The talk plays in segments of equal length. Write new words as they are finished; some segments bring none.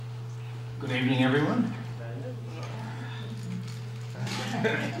Good evening, everyone.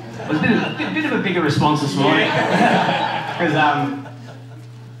 It was a bit of a bigger response this morning because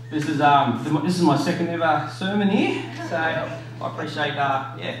this is my second ever sermon here, so I appreciate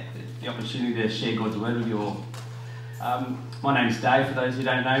the opportunity to share God's word with you all. My name's Dave, for those who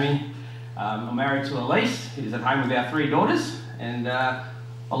don't know me. I'm married to Elise, who's at home with our 3 daughters, and I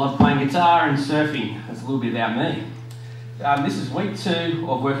love playing guitar and surfing. That's a little bit about me. This is week 2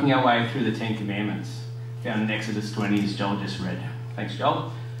 of working our way through the 10 Commandments, found in Exodus 20, as Joel just read. Thanks,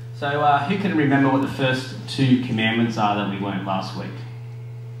 Joel. So who can remember what the first 2 commandments are that we learned last week?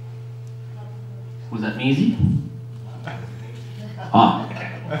 Was that easy? Oh,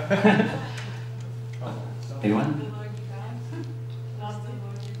 okay. Anyone?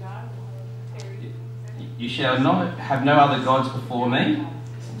 You shall not have no other gods before me.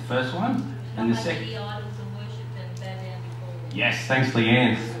 That's the first one. And the second. Yes, thanks,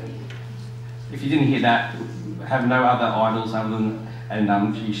 Leanne. If you didn't hear that, have no other idols other than,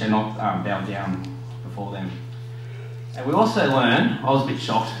 and you shall not bow down before them. And we also learned, I was a bit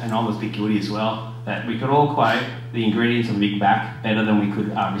shocked, and I was a bit guilty as well, that we could all quote the ingredients of a Big Mac better than we could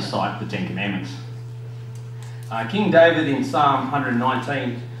recite the 10 Commandments. King David in Psalm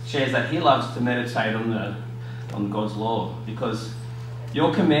 119 shares that he loves to meditate on God's law, because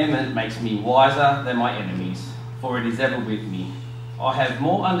your commandment makes me wiser than my enemies, for it is ever with me. I have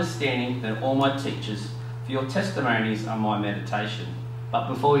more understanding than all my teachers, for your testimonies are my meditation. But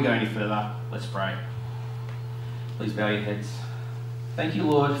before we go any further, let's pray. Please bow your heads. Thank you,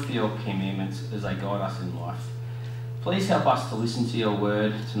 Lord, for your commandments as they guide us in life. Please help us to listen to your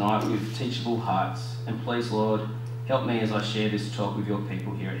word tonight with teachable hearts. And please, Lord, help me as I share this talk with your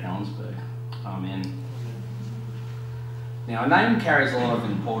people here at Helensburgh. Amen. Now, a name carries a lot of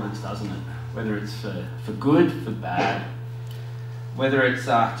importance, doesn't it? Whether it's for good, for bad, whether it's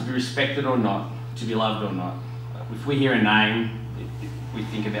to be respected or not, to be loved or not. If we hear a name, we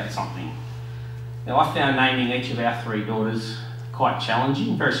think about something. Now, I found naming each of our 3 daughters quite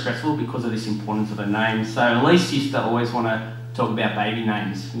challenging, very stressful because of this importance of a name. So Elise used to always want to talk about baby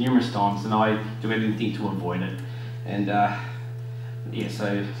names numerous times, and I do everything to avoid it. And but we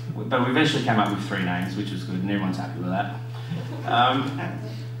eventually came up with 3 names, which was good, and everyone's happy with that.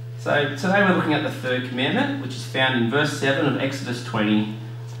 So today we're looking at the 3rd commandment, which is found in verse 7 of Exodus 20.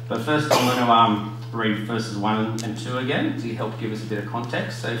 But first I'm going to read verses 1 and 2 again to help give us a bit of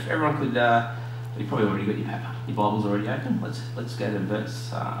context. So if everyone could, you've probably already got your Bibles already open. Let's go to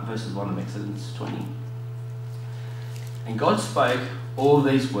verses 1 of Exodus 20. And God spoke all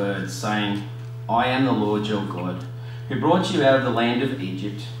these words, saying, I am the Lord your God, who brought you out of the land of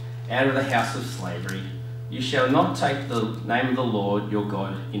Egypt, out of the house of slavery. You shall not take the name of the Lord your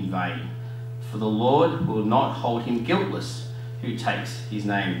God in vain, for the Lord will not hold him guiltless who takes his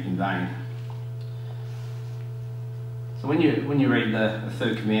name in vain. So when you read the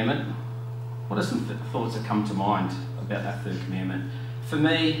 3rd commandment, what are some thoughts that come to mind about that 3rd commandment? For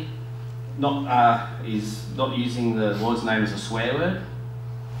me, is not using the Lord's name as a swear word,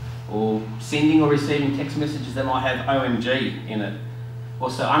 or sending or receiving text messages that might have OMG in it.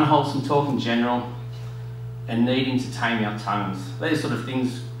 Also unwholesome talk in general, and needing to tame our tongues. These sort of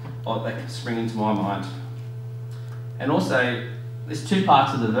things that spring into my mind. And also, there's 2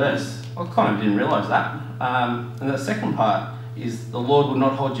 parts of the verse. I kind of didn't realise that. And the second part is the Lord will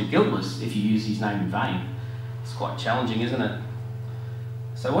not hold you guiltless if you use his name in vain. It's quite challenging, isn't it?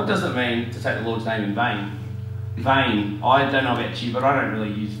 So what does it mean to take the Lord's name in vain? Vain, I don't know about you, but I don't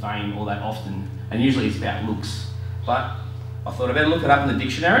really use vain all that often. And usually it's about looks. But I thought I'd better look it up in the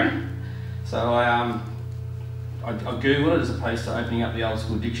dictionary. So I Googled it as opposed to opening up the old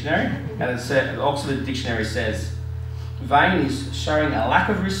school dictionary. And it said, the Oxford Dictionary says, vain is showing a lack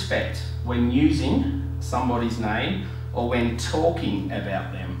of respect when using somebody's name or when talking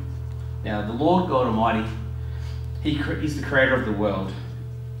about them. Now, the Lord God Almighty, he's the creator of the world.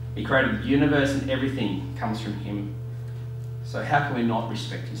 He created the universe, and everything comes from him. So how can we not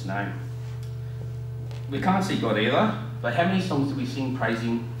respect his name? We can't see God either, but how many songs do we sing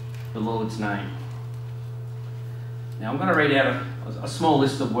praising the Lord's name? Now I'm going to read out a small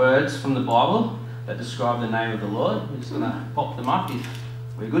list of words from the Bible that describe the name of the Lord. We're just going to pop them up if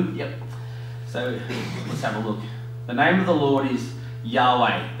we're good. Yep. So let's have a look. The name of the Lord is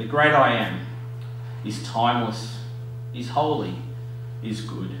Yahweh, the great I am. He's timeless. He's holy. He's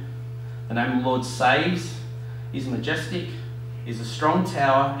good. The name of the Lord saves. He's majestic. He's a strong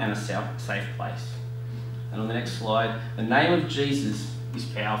tower and a safe place. And on the next slide, the name of Jesus is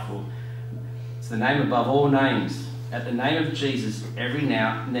powerful. It's the name above all names. At the name of Jesus, every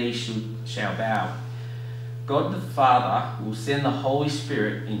knee shall bow. God the Father will send the Holy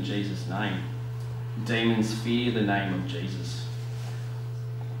Spirit in Jesus' name. Demons fear the name of Jesus.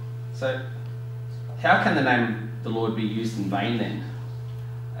 So, how can the name of the Lord be used in vain then?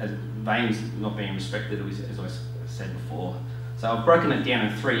 As vain's not being respected, as I said before. So I've broken it down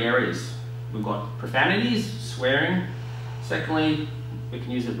in 3 areas. We've got profanities, swearing. Secondly, we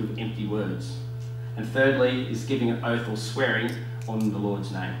can use it with empty words. And thirdly, is giving an oath or swearing on the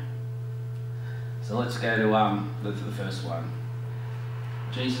Lord's name. So let's go to the first one.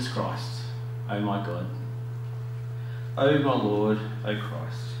 Jesus Christ, oh my God. Oh my Lord, oh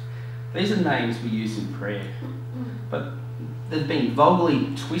Christ. These are names we use in prayer, but they've been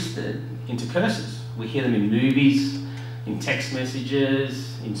vulgarly twisted into curses. We hear them in movies, in text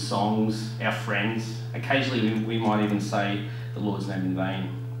messages, in songs, our friends. Occasionally we might even say the Lord's name in vain.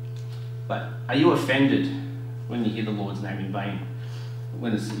 But are you offended when you hear the Lord's name in vain,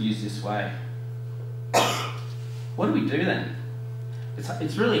 when it's used this way? What do we do then?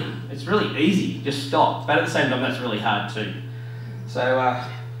 It's really easy, just stop. But at the same time, that's really hard too. So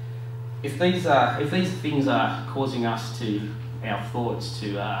if these things are causing our thoughts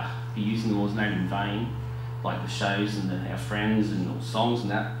to be using the Lord's name in vain, like the shows and our friends and the songs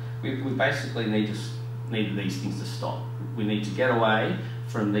and that, we basically need these things to stop. We need to get away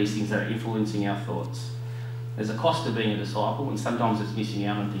from these things that are influencing our thoughts. There's a cost to being a disciple, and sometimes it's missing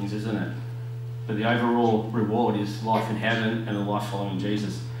out on things, isn't it? But the overall reward is life in heaven and a life following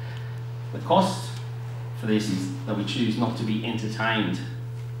Jesus. The cost for this is that we choose not to be entertained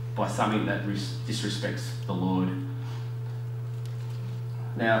by something that disrespects the Lord.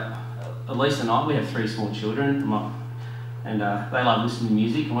 Now, Elise and I, we have 3 small children, and they love listening to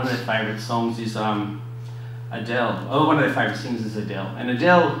music, and one of their favourite songs is Adele. Oh, one of their favourite singers is Adele. And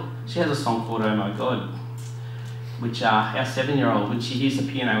Adele, she has a song called Oh My God, which our 7-year-old, when she hears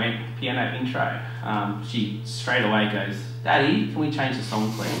the piano intro, she straight away goes, "Daddy, can we change the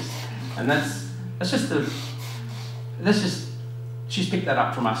song, please?" And that's just she's picked that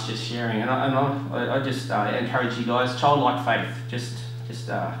up from us just sharing, and I just encourage you guys, childlike faith,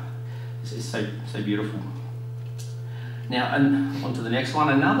 it's so beautiful. Now, and on to the next one.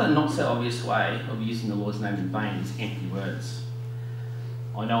 Another not so obvious way of using the Lord's name in vain is empty words.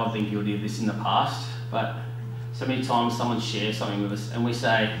 I know I've been guilty of this in the past, but so many times someone shares something with us and we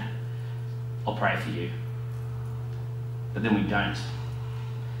say, "I'll pray for you," but then we don't.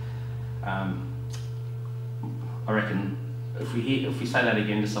 I reckon if we say that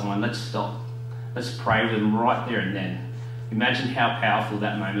again to someone, let's stop. Let's pray with them right there and then. Imagine how powerful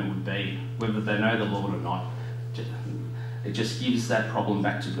that moment would be, whether they know the Lord or not. It just gives that problem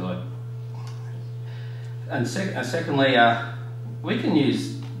back to God. And secondly, we can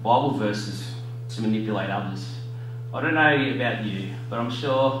use Bible verses to manipulate others. I don't know about you, but I'm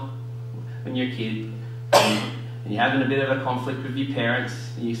sure when you're a kid and you're having a bit of a conflict with your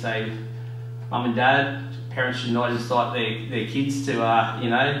parents, and you say, "Mum and Dad, parents should not incite their kids to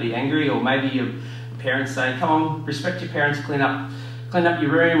be angry," or maybe your parents say, "Come on, respect your parents, clean up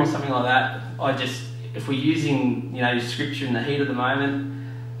your room," or something like that. If we're using scripture in the heat of the moment,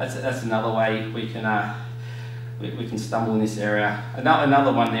 that's another way we can stumble in this area.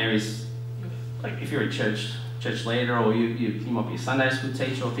 Another one there is, like, if you're a church leader, or you might be a Sunday school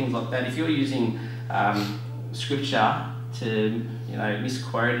teacher or things like that. If you're using scripture to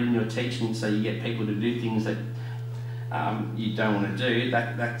misquote in your teaching, so you get people to do things that you don't want to do,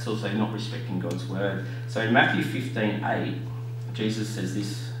 that's also not respecting God's word. So in Matthew 15:8, Jesus says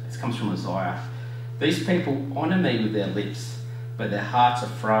this. It comes from Isaiah. "These people honour me with their lips, but their hearts are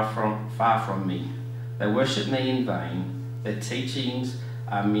far from me. They worship me in vain. Their teachings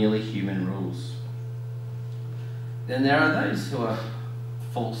are merely human rules." Then there are those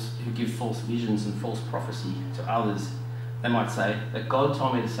who give false visions and false prophecy to others. They might say that God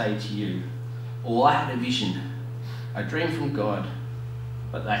told me to say to you, or I had a vision, a dream from God,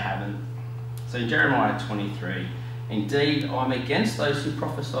 but they haven't. So in Jeremiah 23, "Indeed, I'm against those who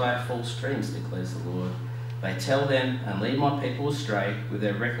prophesy false dreams, declares the Lord. They tell them and lead my people astray with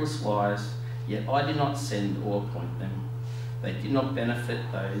their reckless lies, yet I did not send or appoint them. They did not benefit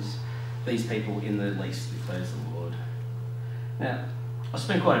these people in the least, declares the Lord." Now, I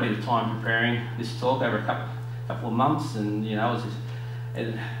spent quite a bit of time preparing this talk over a couple of months, and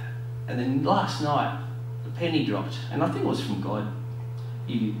and then last night the penny dropped, and I think it was from God.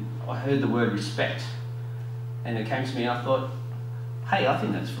 I heard the word respect, and it came to me. I thought, hey, I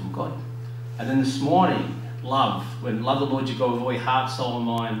think that's from God. And then this morning, love the Lord your God with all your heart, soul, and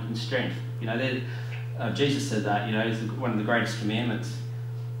mind, and strength. Jesus said that. It's one of the greatest commandments.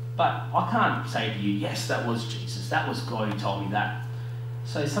 But I can't say to you, yes, that was Jesus, that was God who told me that.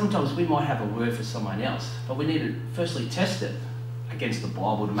 So sometimes we might have a word for someone else, but we need to firstly test it against the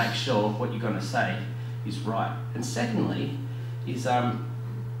Bible to make sure what you're going to say is right. And secondly, is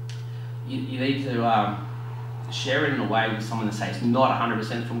you need to share it in a way with someone that says it's not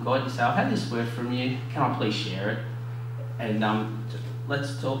 100% from God. You say, I've had this word from you, can I please share it? And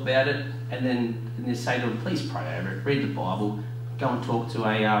let's talk about it. And then you say to them, please pray over it, read the Bible, go and talk to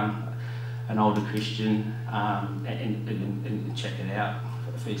an older Christian and check it out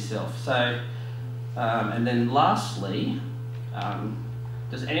for yourself. So, and then lastly,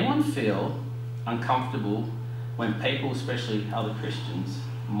 does anyone feel uncomfortable when people, especially other Christians,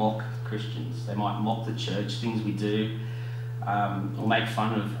 mock Christians? They might mock the church, things we do, or make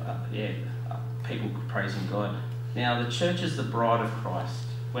fun of people praising God. Now, the church is the bride of Christ.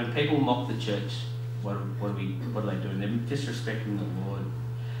 When people mock the church, what are they doing? They're disrespecting the Lord.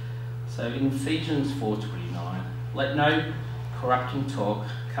 So in Ephesians 4:29, let no corrupting talk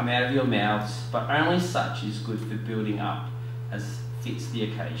come out of your mouths, but only such is good for building up as fits the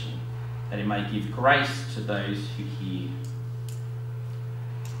occasion, that it may give grace to those who hear.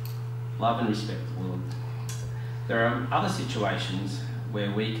 Love and respect the Lord. There are other situations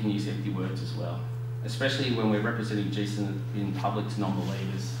where we can use empty words as well, especially when we're representing Jesus in public to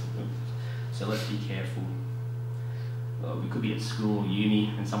non-believers. So let's be careful. We could be at school or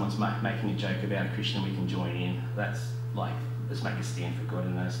uni and someone's making a joke about a Christian, we can join in. That's like, let's make a stand for God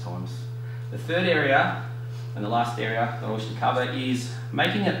in those times. The third area, and the last area that I wish to cover, is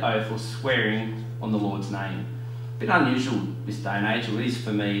making an oath or swearing on the Lord's name. A bit unusual this day and age, or it is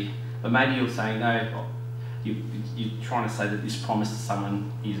for me, but maybe you're saying, no, you're trying to say that this promise to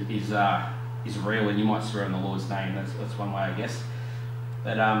someone is real, and you might swear on the Lord's name. That's one way, I guess.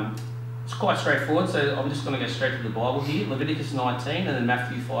 But it's quite straightforward, so I'm just going to go straight to the Bible here. Leviticus 19 and then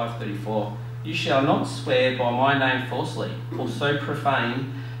Matthew 5:34. You shall not swear by my name falsely, or so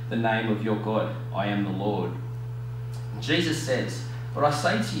profane the name of your God. I am the Lord. Jesus says, but I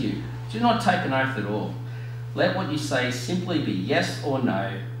say to you, do not take an oath at all. Let what you say simply be yes or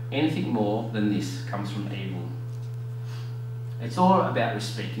no. Anything more than this comes from evil. It's all about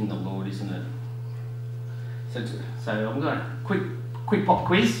respecting the Lord, isn't it? So I'm going to quick pop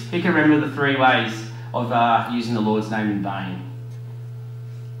quiz. Who can remember the 3 ways of using the Lord's name in vain?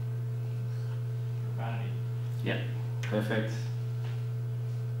 Profanity. Yep, perfect.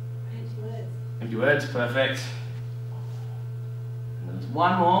 Empty words. Empty words, perfect. And there's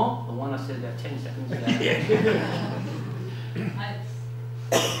one more, the one I said about 10 seconds ago. Oaths.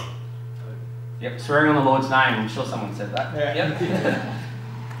 Yep, swearing on the Lord's name. I'm sure someone said that. Yeah.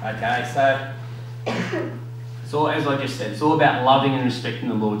 Yep. Okay, so it's all, as I just said, it's all about loving and respecting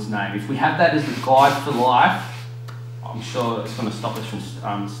the Lord's name. If we have that as the guide for life, I'm sure it's going to stop us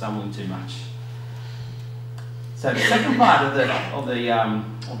from stumbling too much. So the second part of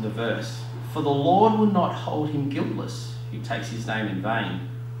the verse, for the Lord will not hold him guiltless who takes his name in vain.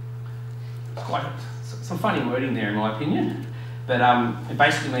 It's quite some funny wording there, in my opinion. But it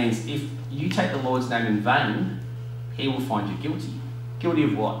basically means if you take the Lord's name in vain, he will find you guilty. Guilty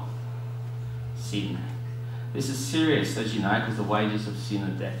of what? Sin. This is serious, as you know, because the wages of sin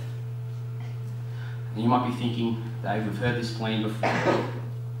are death. And you might be thinking, Dave, we've heard this plea before.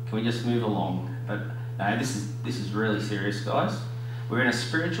 Can we just move along? But no, this is really serious, guys. We're in a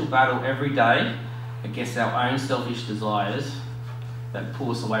spiritual battle every day against our own selfish desires that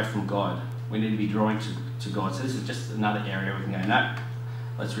pull us away from God. We need to be drawing to God. So this is just another area we can go, no,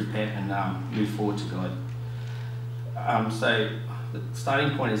 let's repent and move forward to God. So the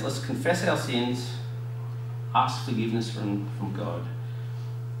starting point is let's confess our sins, ask forgiveness from God,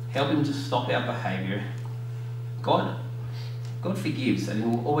 help him to stop our behaviour. God forgives, and he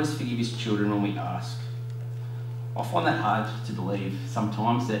will always forgive his children when we ask. I find that hard to believe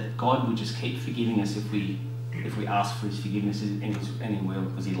sometimes, that God will just keep forgiving us if we ask for his forgiveness, and he will,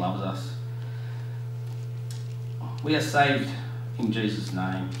 because he loves us. We are saved in Jesus'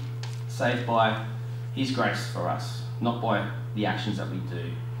 name, saved by his grace for us, not by the actions that we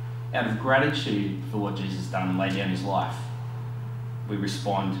do. Out of gratitude for what Jesus has done and laid down his life, we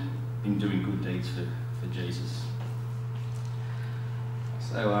respond in doing good deeds for Jesus.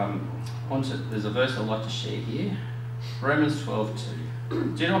 So there's a verse I'd like to share here. Romans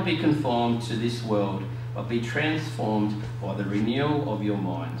 12:2. Do not be conformed to this world, but be transformed by the renewal of your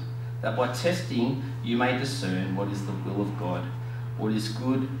mind, that by testing you may discern what is the will of God, what is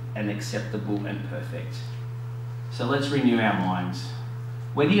good and acceptable and perfect. So let's renew our minds.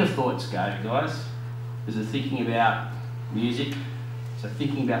 Where do your thoughts go, guys? Is it thinking about music? Is it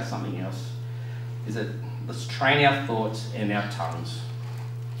thinking about something else? Let's train our thoughts and our tongues.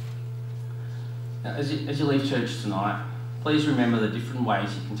 Now, as you leave church tonight, please remember the different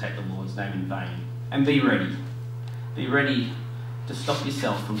ways you can take the Lord's name in vain. And be ready. Be ready to stop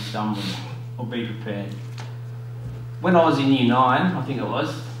yourself from stumbling, or be prepared. When I was in year 9, I think it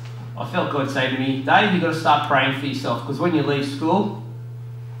was, I felt God say to me, Dave, you've got to start praying for yourself, because when you leave school,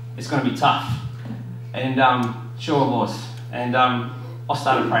 it's going to be tough. And sure it was. And I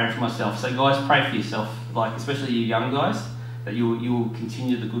started praying for myself. So guys, pray for yourself, like especially you young guys, that you will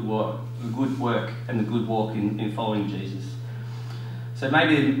continue the good work and the good walk in following Jesus. So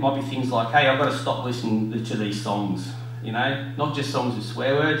maybe there might be things like, hey, I've got to stop listening to these songs, you know, not just songs with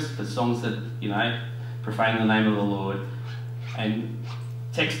swear words, but songs that, you know, profane the name of the Lord. And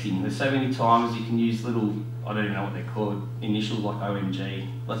texting, there's so many times you can use little, I don't even know what they're called, initials like OMG.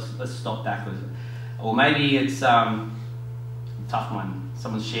 Let's stop that. Or maybe it's a tough one.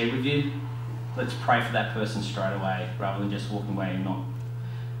 Someone's shared with you. Let's pray for that person straight away rather than just walking away and not.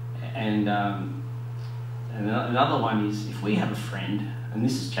 And another one is if we have a friend, and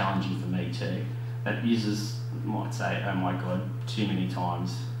this is challenging for me too, that might say, oh my God, too many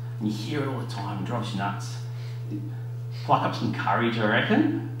times. And you hear it all the time, it drives you nuts. Pluck up some courage, I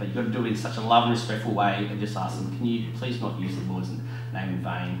reckon, but you've got to do it in such a love and respectful way and just ask them, can you please not use the Lord's name in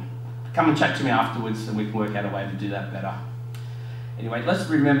vain? Come and chat to me afterwards and we can work out a way to do that better. Anyway, let's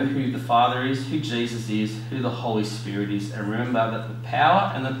remember who the Father is, who Jesus is, who the Holy Spirit is, and remember that the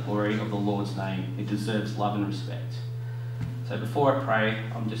power and the glory of the Lord's name, it deserves love and respect. So before I pray,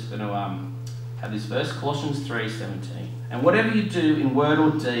 I'm just going to have this verse, Colossians 3:17. And whatever you do in word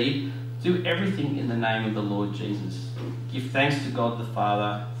or deed, do everything in the name of the Lord Jesus. Give thanks to God the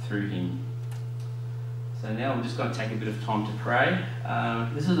Father through him. So now I'm just going to take a bit of time to pray.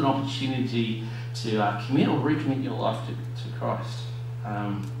 This is an opportunity to commit or recommit your life to Christ,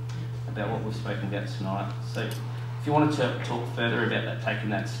 about what we've spoken about tonight. So if you want to talk further about that, taking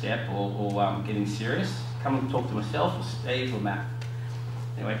that step or getting serious, come and talk to myself or Steve or Matt.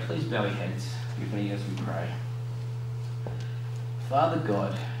 Anyway, please bow your heads with me as we pray. Father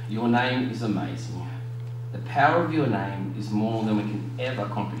God, your name is amazing. The power of your name is more than we can ever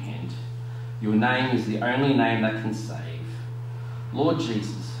comprehend. Your name is the only name that can save. Lord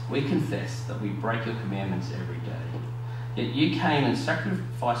Jesus, we confess that we break your commandments every day. Yet you came and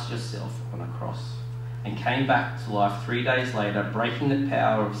sacrificed yourself on a cross and came back to life 3 days later, breaking the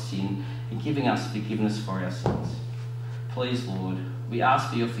power of sin and giving us forgiveness for our sins. Please, Lord, we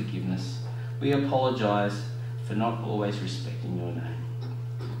ask for your forgiveness. We apologise for not always respecting your name.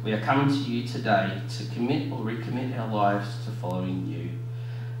 We are coming to you today to commit or recommit our lives to following you.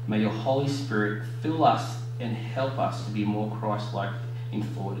 May your Holy Spirit fill us and help us to be more Christ-like in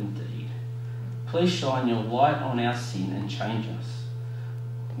thought and deed. Please shine your light on our sin and change us.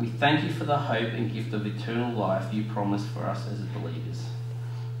 We thank you for the hope and gift of eternal life you promised for us as believers.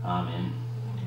 Amen.